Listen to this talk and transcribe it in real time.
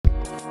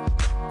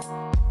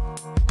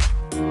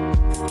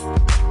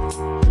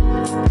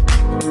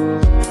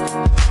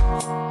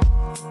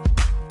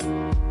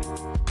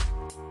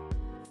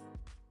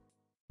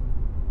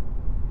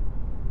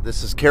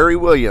This is Kerry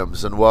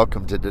Williams, and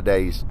welcome to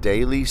today's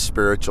Daily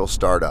Spiritual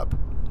Startup.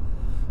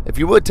 If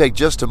you would take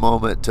just a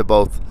moment to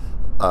both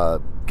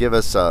give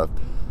us a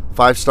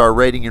 5-star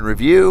rating and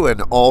review,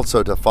 and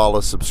also to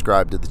follow,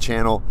 subscribe to the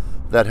channel,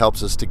 that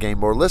helps us to gain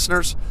more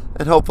listeners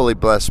and hopefully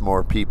bless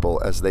more people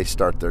as they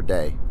start their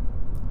day.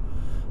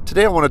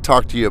 Today I want to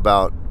talk to you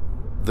about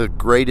the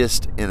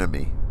greatest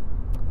enemy.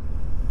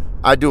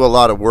 I do a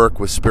lot of work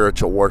with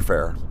spiritual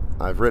warfare.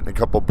 I've written a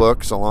couple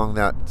books along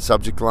that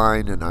subject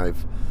line, and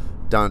I've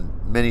done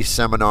many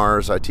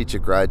seminars. I teach a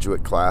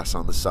graduate class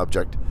on the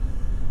subject,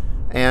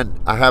 and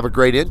I have a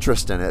great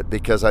interest in it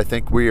because I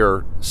think we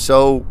are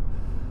so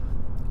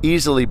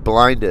easily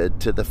blinded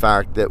to the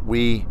fact that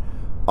we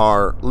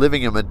are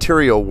living in a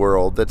material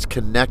world that's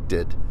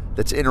connected,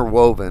 that's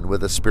interwoven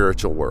with a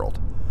spiritual world.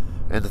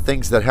 And the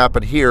things that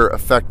happen here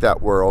affect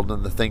that world,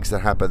 and the things that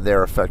happen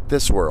there affect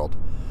this world.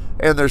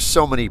 And there's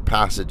so many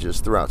passages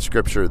throughout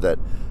Scripture that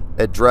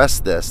address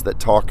this, that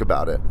talk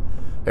about it.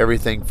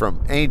 Everything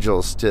from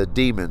angels to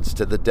demons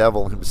to the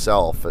devil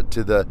himself,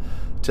 to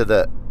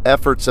the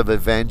efforts of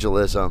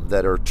evangelism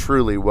that are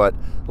truly what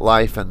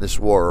life and this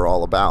war are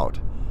all about.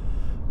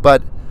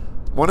 But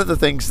one of the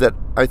things that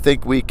I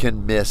think we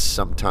can miss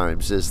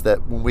sometimes is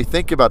that when we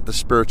think about the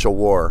spiritual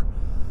war,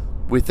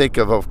 we think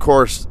of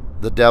course,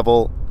 the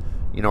devil.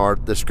 You know,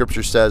 the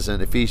Scripture says in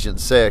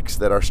Ephesians 6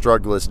 that our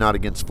struggle is not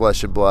against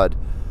flesh and blood,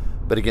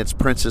 but against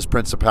princes,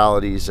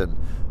 principalities, and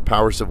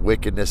powers of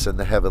wickedness in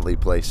the heavenly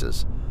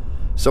places.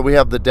 So we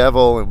have the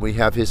devil, and we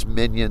have his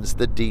minions,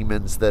 the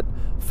demons that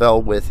fell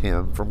with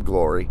him from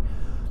glory.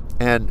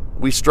 And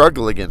we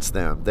struggle against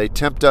them. They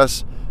tempt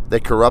us. They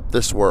corrupt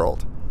this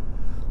world.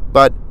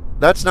 But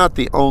that's not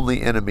the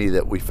only enemy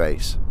that we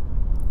face.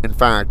 In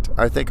fact,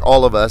 I think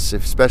all of us,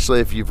 especially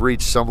if you've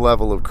reached some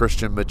level of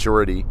Christian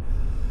maturity,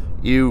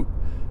 you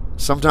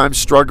sometimes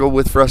struggle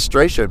with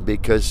frustration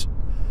because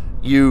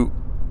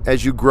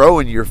as you grow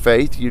in your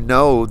faith, you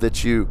know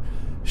that you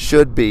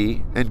should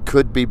be and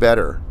could be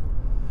better,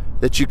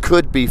 that you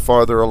could be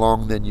farther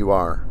along than you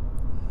are.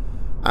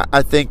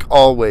 I think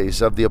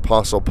always of the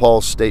Apostle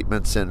Paul's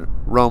statements in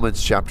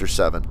Romans chapter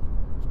 7,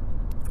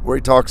 where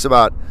he talks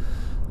about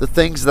the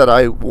things that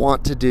I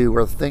want to do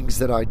are the things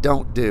that I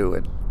don't do,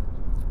 and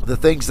the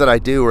things that I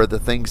do are the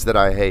things that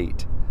I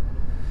hate.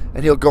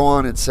 And he'll go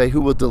on and say, who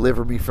will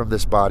deliver me from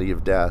this body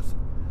of death?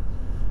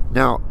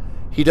 Now,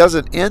 he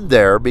doesn't end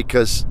there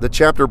because the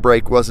chapter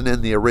break wasn't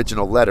in the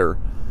original letter.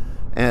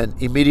 And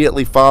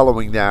immediately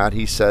following that,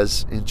 he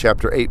says in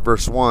chapter 8,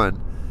 verse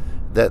 1,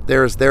 that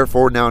there is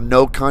therefore now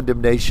no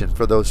condemnation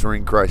for those who are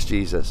in Christ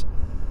Jesus,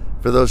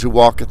 for those who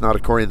walketh not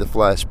according to the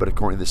flesh, but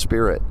according to the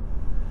Spirit.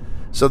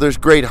 So there's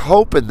great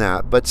hope in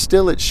that, but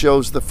still it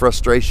shows the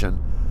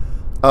frustration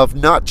of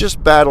not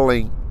just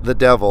battling the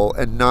devil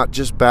and not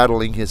just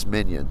battling his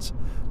minions,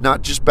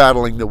 not just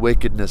battling the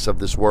wickedness of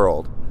this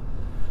world.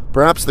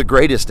 Perhaps the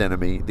greatest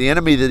enemy, the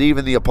enemy that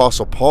even the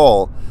Apostle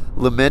Paul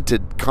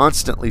lamented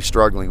constantly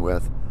struggling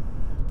with,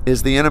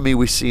 is the enemy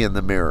we see in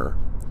the mirror.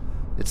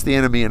 It's the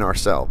enemy in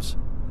ourselves.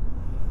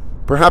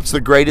 Perhaps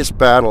the greatest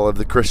battle of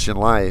the Christian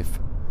life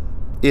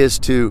is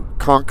to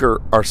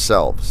conquer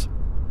ourselves.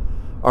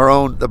 Our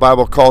own, the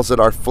Bible calls it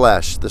our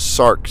flesh. The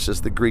sarx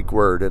is the Greek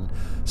word, and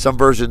some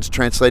versions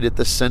translate it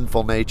the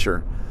sinful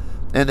nature.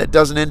 And it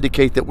doesn't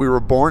indicate that we were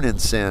born in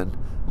sin,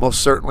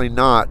 most certainly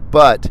not,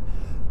 but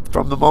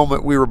from the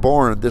moment we were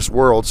born, this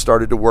world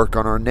started to work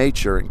on our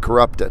nature and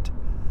corrupt it.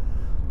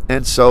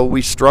 And so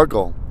we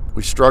struggle.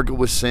 We struggle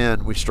with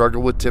sin. We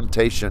struggle with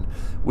temptation.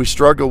 We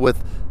struggle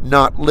with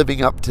not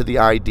living up to the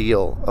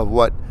ideal of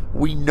what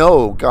we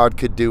know God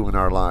could do in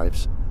our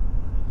lives.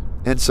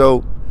 And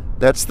so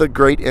that's the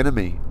great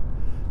enemy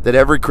that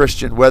every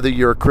Christian, whether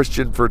you're a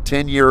Christian for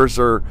 10 years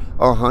or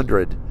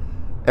 100,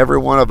 every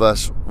one of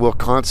us will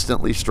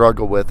constantly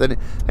struggle with. And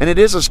it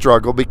is a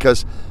struggle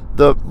because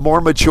the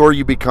more mature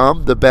you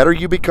become, the better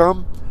you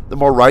become, the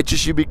more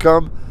righteous you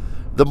become,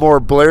 the more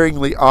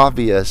blaringly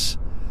obvious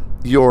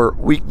your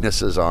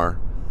weaknesses are.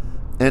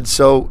 And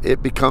so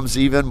it becomes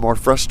even more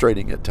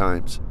frustrating at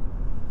times.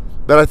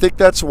 But I think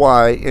that's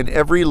why in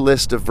every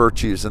list of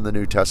virtues in the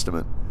New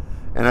Testament,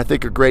 and I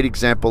think a great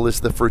example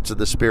is the fruits of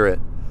the Spirit: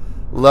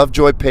 love,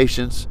 joy,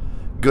 patience,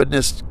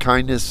 goodness,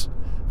 kindness,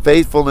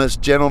 faithfulness,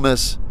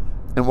 gentleness,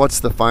 and what's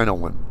the final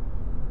one?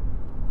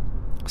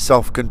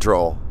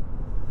 Self-control.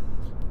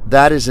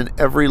 That is in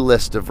every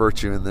list of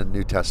virtue in the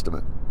New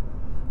Testament.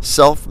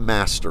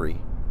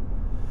 Self-mastery.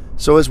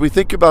 So as we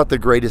think about the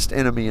greatest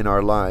enemy in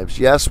our lives,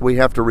 yes, we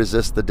have to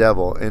resist the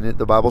devil, and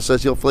the Bible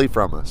says he'll flee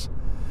from us.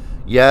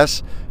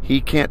 Yes,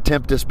 he can't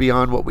tempt us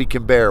beyond what we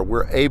can bear.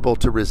 We're able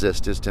to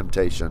resist his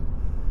temptation.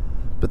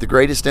 But the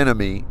greatest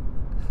enemy,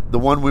 the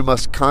one we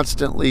must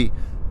constantly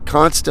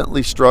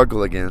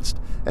struggle against,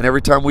 and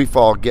every time we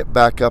fall, get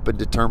back up and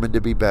determined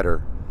to be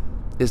better,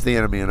 is the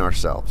enemy in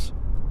ourselves.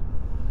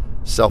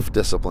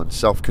 Self-discipline,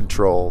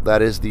 self-control,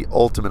 that is the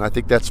ultimate. I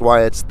think that's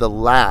why it's the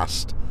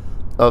last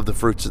of the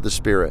fruits of the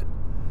Spirit,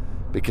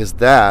 because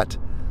that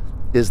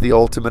is the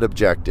ultimate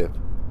objective,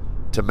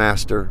 to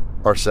master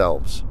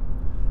ourselves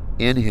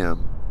in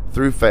Him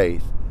through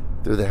faith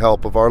through the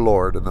help of our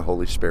Lord and the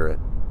Holy Spirit.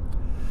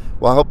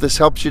 Well, I hope this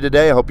helps you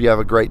today. I hope you have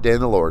a great day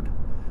in the Lord.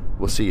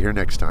 We'll see you here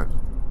next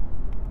time.